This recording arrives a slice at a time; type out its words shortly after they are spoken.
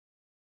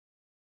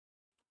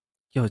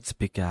Yo, it's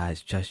Big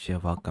Guys, Josh here.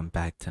 Welcome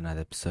back to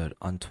another episode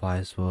on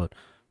Twice World.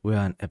 We're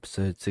on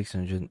episode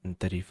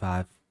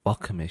 635.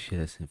 Welcome if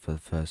you're listening for the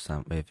first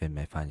time, wherever you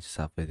may find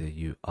yourself, whether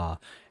you are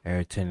a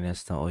returning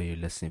listener or you're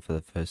listening for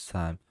the first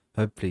time.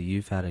 Hopefully,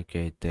 you've had a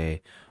great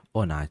day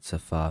or night so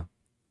far.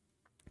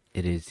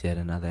 It is yet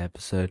another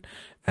episode,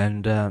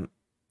 and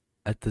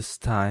at this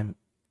time,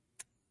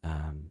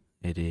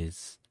 it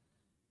is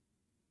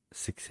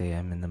 6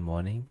 a.m. in the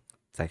morning.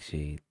 It's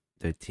actually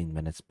 13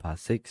 minutes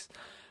past 6.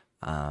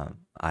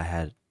 I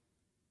had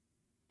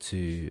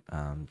to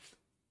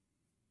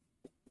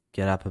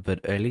get up a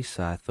bit early,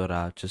 so I thought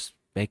I'll just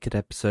make an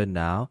episode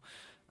now.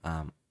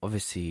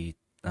 Obviously,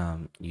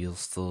 you'll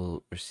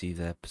still receive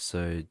the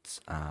episodes,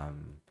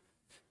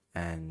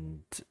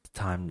 and the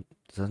time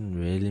doesn't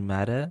really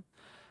matter.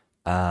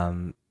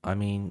 I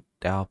mean,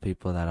 there are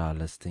people that are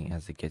listening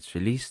as it gets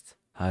released.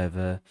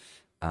 However,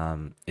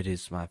 it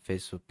is my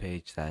Facebook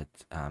page that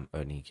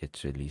only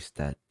gets released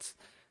at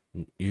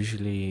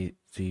usually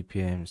 3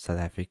 p.m. South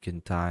African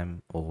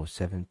time or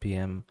 7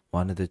 p.m.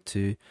 one of the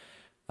two.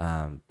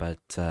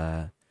 But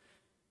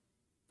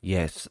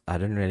yes, I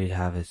don't really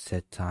have a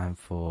set time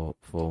for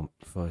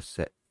a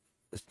set.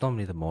 It's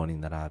normally the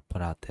morning that I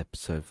put out the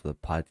episode for the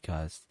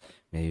podcast.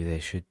 Maybe there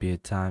should be a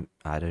time.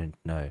 I don't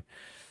know.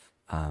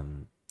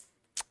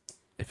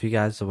 If you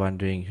guys are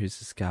wondering who's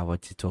this guy,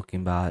 what's he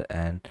talking about,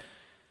 and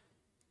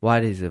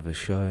why does he have a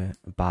show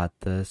about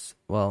this,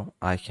 well,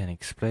 I can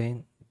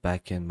explain.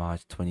 Back in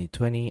March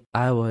 2020,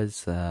 I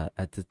was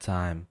at the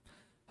time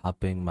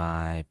helping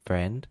my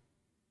friend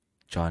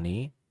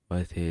Johnny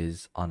with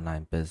his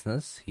online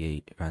business.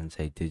 He runs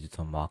a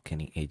digital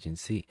marketing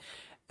agency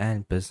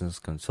and business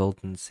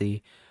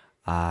consultancy.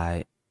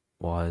 I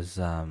was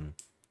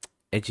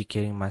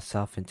educating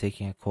myself and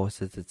taking a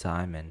course at the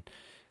time, and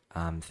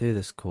through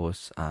this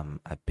course, I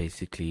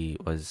basically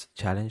was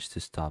challenged to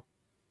stop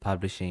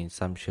publishing in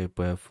some shape,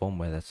 way, or form,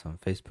 whether it's on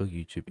Facebook,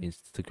 YouTube,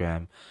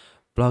 Instagram,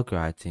 blog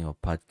writing, or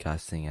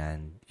podcasting.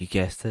 And you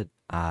guessed it,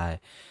 I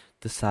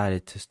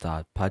decided to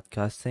start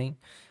podcasting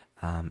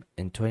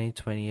in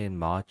 2020 in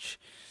March.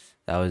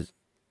 That was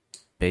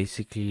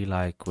basically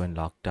like when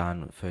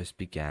lockdown first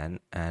began,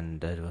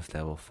 and it was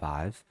level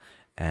 5,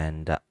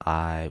 and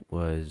I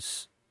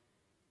was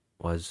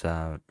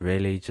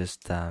really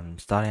just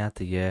starting out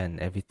the year, and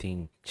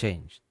everything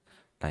changed.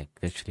 Like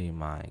literally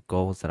my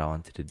goals that I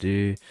wanted to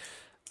do.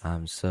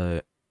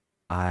 So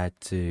I had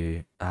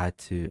to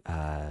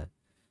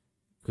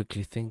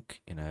quickly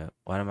think,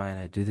 what am I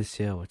gonna do this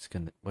year?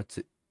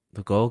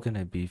 The goal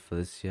gonna be for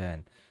this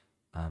year,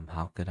 and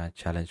how can I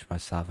challenge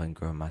myself and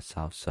grow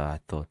myself? So I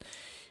thought,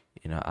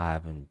 I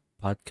haven't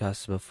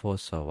podcasted before,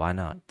 so why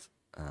not?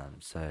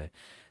 So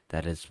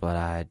that is what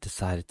I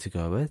decided to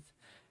go with,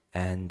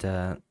 and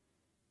then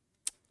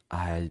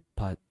I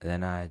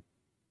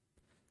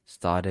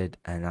started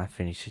and I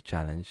finished the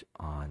challenge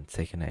on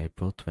 2nd of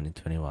April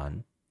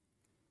 2021.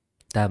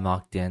 That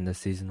marked the end of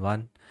season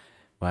 1,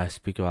 where I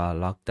speak about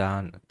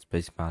lockdown. It's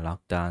basically my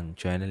lockdown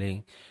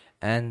journaling,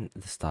 and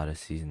the start of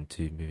season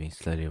 2, moving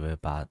slowly. We're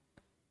about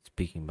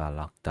speaking about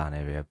lockdown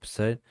every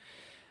episode,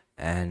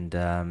 and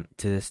to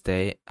this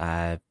day,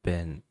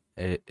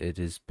 it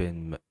has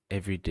been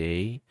every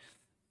day,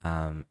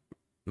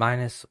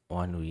 minus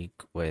 1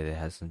 week where there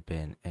hasn't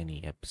been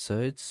any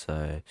episodes.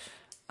 So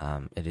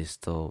it is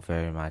still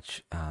very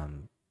much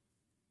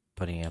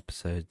putting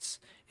episodes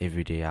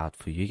every day out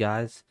for you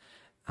guys.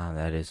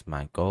 That is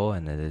my goal,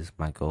 and that is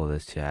my goal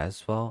this year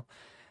as well.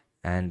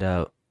 And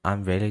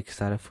I'm really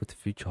excited for what the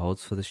future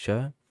holds for the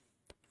show.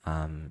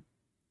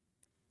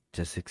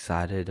 Just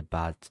excited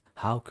about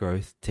how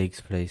growth takes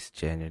place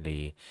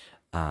generally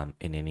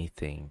in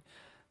anything.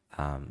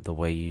 The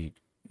way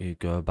you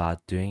go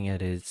about doing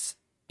it is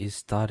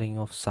starting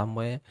off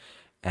somewhere,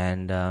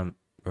 and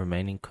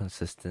remaining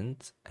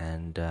consistent,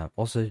 and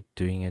also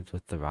doing it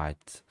with the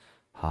right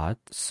heart.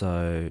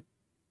 So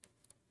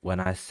when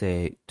I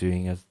say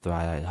doing it with the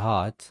right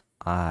heart,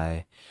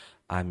 I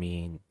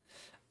mean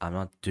I'm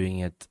not doing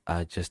it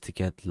just to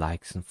get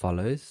likes and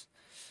follows.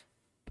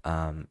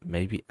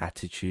 Maybe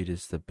attitude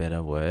is the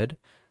better word.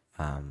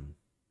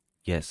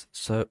 Yes.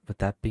 So with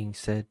that being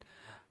said,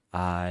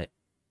 I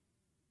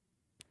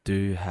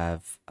do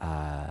have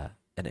an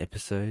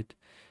episode,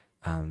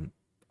 a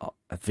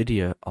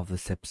video of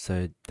this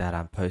episode that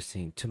I'm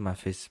posting to my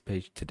Facebook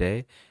page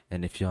today.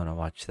 And if you want to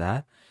watch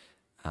that,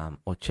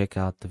 or check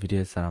out the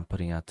videos that I'm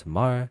putting out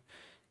tomorrow,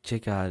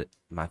 check out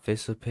my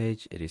Facebook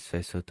page. It is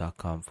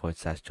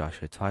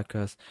facebook.com/Joshua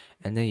Twycross,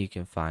 and then you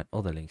can find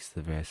all the links to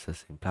the various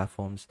listening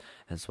platforms,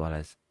 as well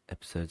as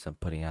episodes I'm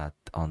putting out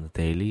on the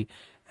daily,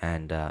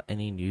 and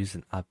any news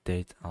and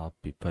updates I'll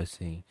be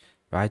posting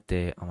right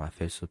there on my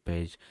Facebook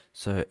page.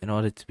 So in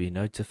order to be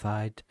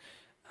notified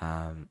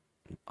on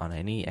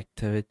any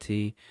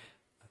activity,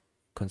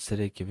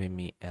 consider giving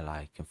me a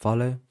like and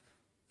follow,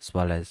 as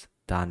well as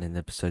down in the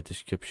episode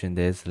description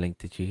there's a link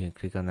that you can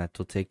click on that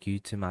will take you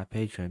to my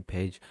Patreon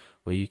page,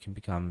 where you can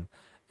become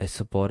a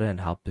supporter and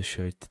help the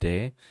show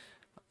today.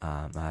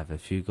 I have a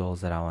few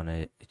goals that I want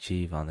to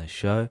achieve on the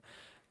show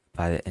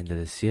by the end of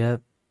this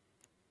year,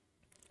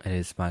 It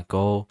is my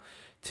goal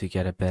to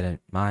get a better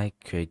mic,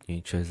 create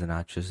new intros and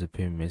outros of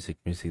premium music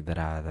that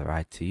I have the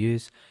right to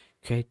use,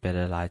 create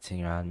better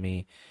lighting around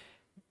me,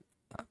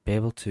 be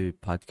able to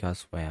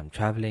podcast where I'm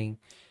traveling,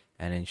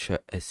 and ensure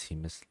a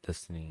seamless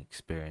listening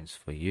experience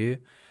for you.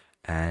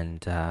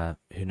 And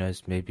who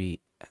knows, maybe,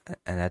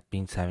 and that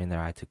means having the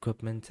right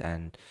equipment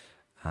and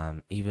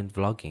even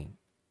vlogging.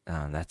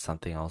 That's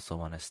something I also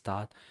want to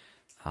start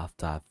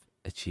after I've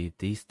achieved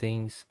these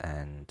things,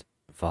 and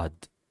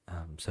VOD.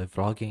 So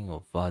vlogging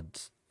or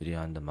VODs, video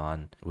on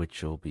demand,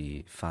 which will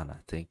be fun, I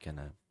think, and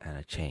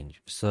a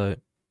change. So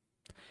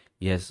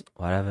yes,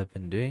 what have I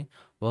been doing?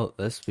 Well,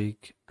 this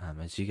week,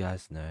 as you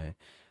guys know,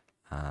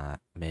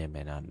 may or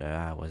may not know,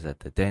 I was at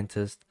the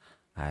dentist.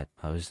 I had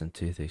my wisdom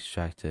tooth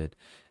extracted,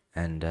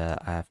 and I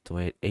have to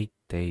wait 8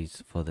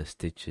 days for the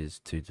stitches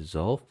to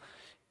dissolve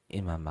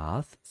in my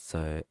mouth.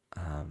 So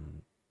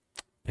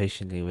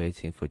patiently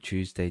waiting for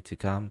Tuesday to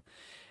come,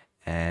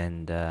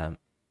 and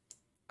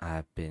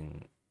I've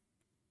been,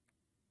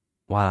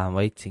 while I'm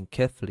waiting,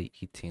 carefully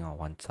eating on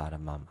one side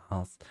of my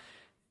mouth,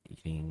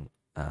 eating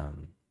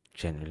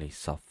generally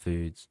soft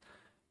foods,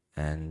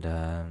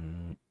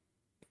 and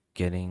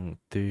getting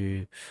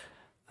through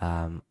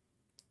the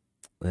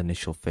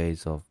initial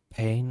phase of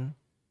pain,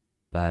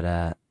 but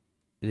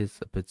it is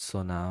a bit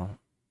sore now.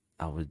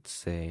 I would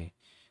say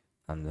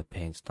the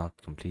pain's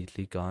not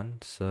completely gone,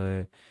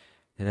 so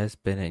it has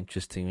been an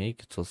interesting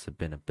week. It's also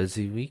been a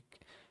busy week,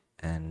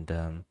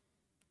 and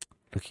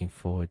looking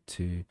forward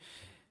to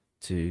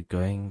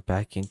going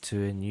back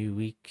into a new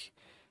week,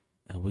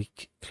 a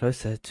week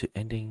closer to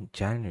ending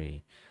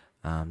January.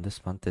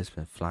 This month has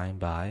been flying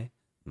by,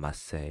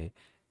 must say,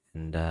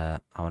 and I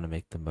want to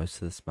make the most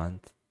of this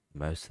month,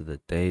 most of the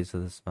days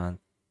of this month.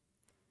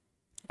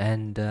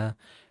 And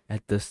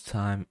at this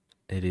time,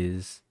 it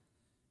is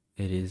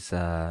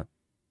a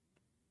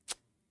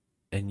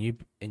new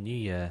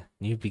year,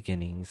 new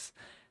beginnings,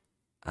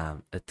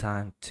 a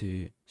time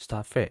to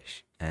start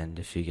fresh. And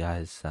if you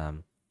guys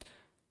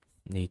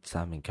need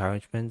some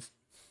encouragement,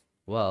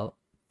 well,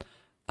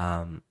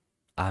 I'm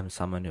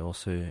someone who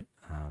also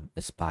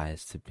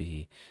aspires to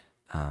be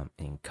an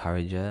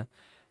encourager.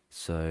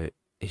 So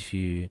if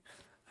you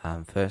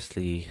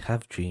firstly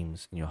have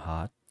dreams in your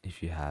heart,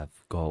 if you have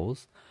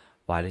goals,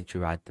 why don't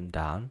you write them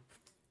down?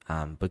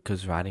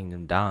 Because writing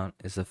them down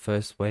is the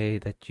first way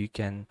that you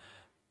can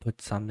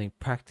put something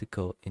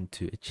practical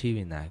into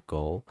achieving that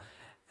goal,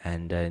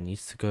 and it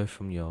needs to go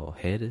from your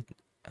head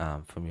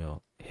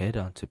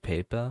onto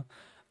paper,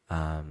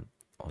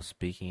 or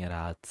speaking it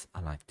out.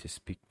 I like to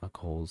speak my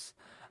goals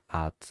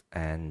out,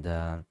 and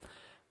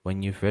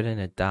when you've written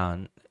it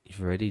down,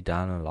 you've already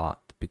done a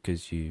lot,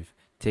 because you've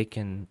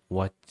taken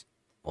what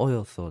all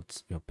your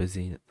thoughts, your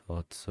busy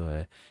thoughts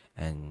were,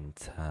 and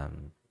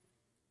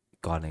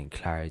gotten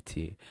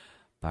clarity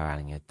by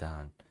writing it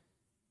down.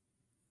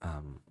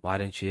 Why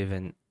don't you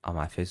even, on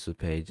my Facebook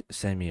page,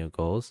 send me your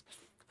goals,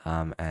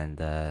 and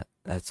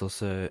that's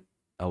also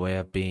a way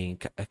of being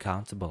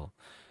accountable,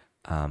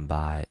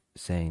 by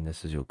saying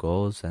this is your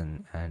goals,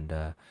 and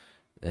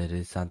it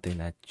is something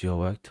that you'll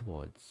work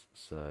towards.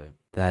 So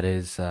that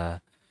is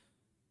a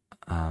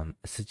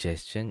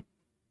suggestion.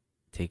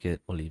 Take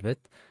it or leave it.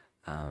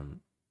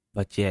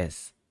 But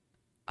yes,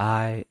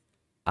 I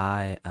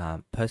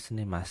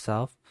personally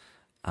myself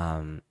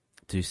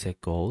do set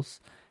goals,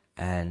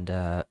 and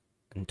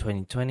in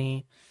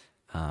 2020,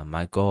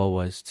 my goal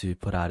was to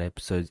put out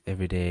episodes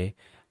every day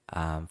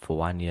for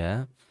 1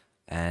 year,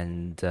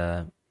 and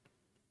the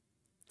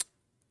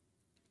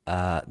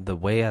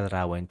way that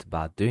I went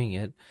about doing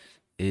it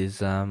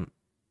is,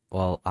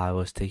 well, I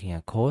was taking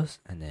a course,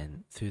 and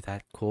then through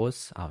that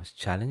course, I was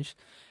challenged,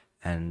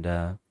 and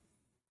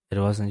it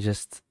wasn't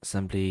just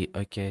simply,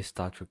 okay,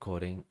 start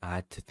recording. I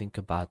had to think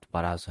about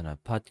what I was going to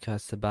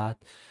podcast about,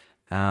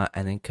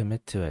 and then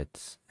commit to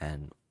it.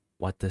 And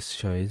what this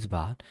show is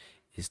about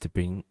is to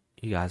bring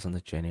you guys on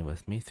the journey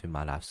with me through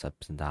my life's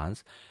ups and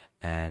downs,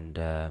 and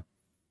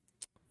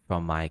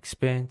from my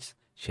experience,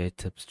 share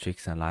tips,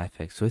 tricks, and life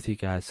hacks with you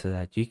guys, so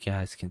that you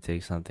guys can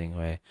take something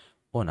away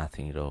or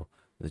nothing at all.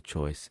 The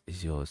choice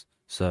is yours.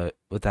 So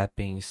with that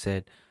being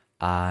said,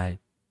 I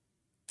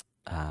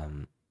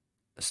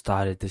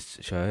started this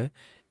show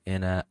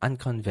in an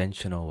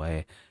unconventional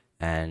way,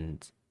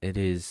 and it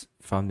is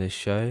from this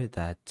show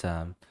that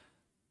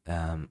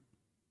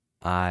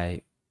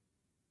I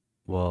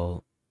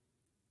will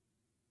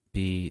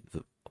be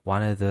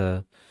one of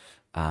the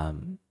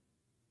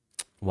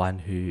one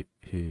who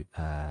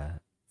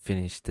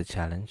finished the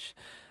challenge,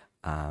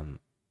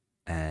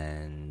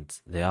 and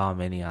there are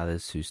many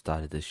others who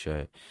started the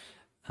show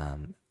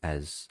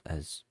as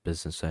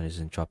business owners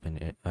and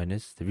entrepreneur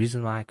owners. The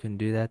reason why I couldn't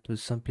do that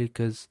was simply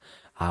because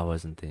I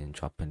wasn't the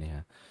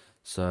entrepreneur.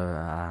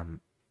 So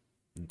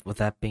with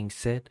that being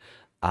said,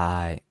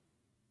 I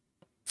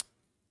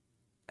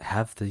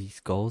have these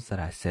goals that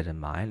I set in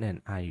mind,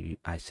 and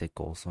I set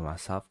goals for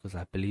myself, because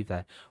I believe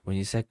that when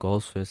you set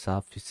goals for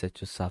yourself, you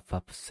set yourself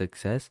up for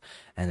success,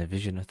 and a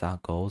vision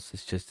without goals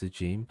is just a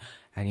dream,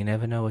 and you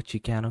never know what you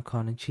can or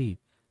can't achieve.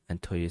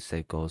 until you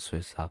set goals for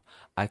yourself.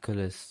 I could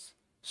list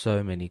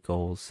so many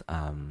goals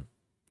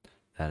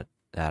that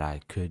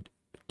I could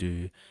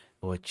do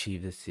or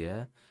achieve this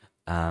year.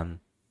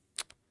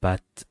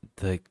 But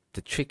the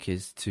trick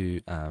is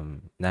to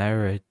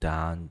narrow it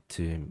down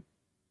to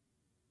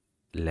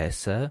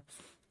lesser.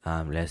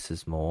 Less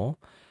is more.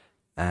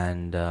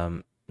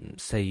 And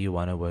say you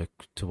want to work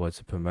towards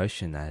a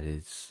promotion that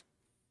is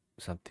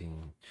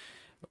something,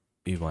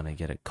 you want to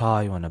get a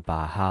car, you want to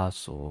buy a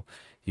house, or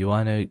you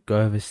want to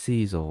go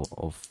overseas,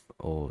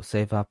 or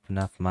save up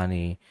enough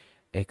money,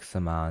 X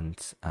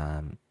amount,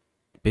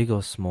 big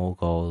or small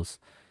goals.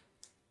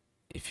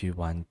 If you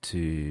want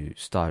to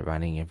start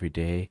running every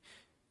day,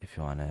 if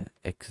you want to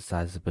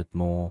exercise a bit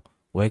more,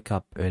 wake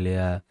up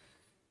earlier,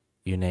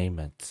 you name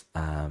it.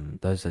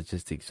 Those are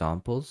just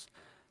examples.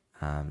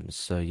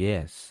 So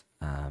yes,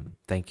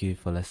 thank you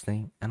for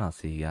listening, and I'll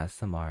see you guys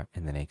tomorrow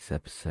in the next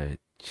episode.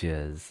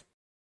 Cheers.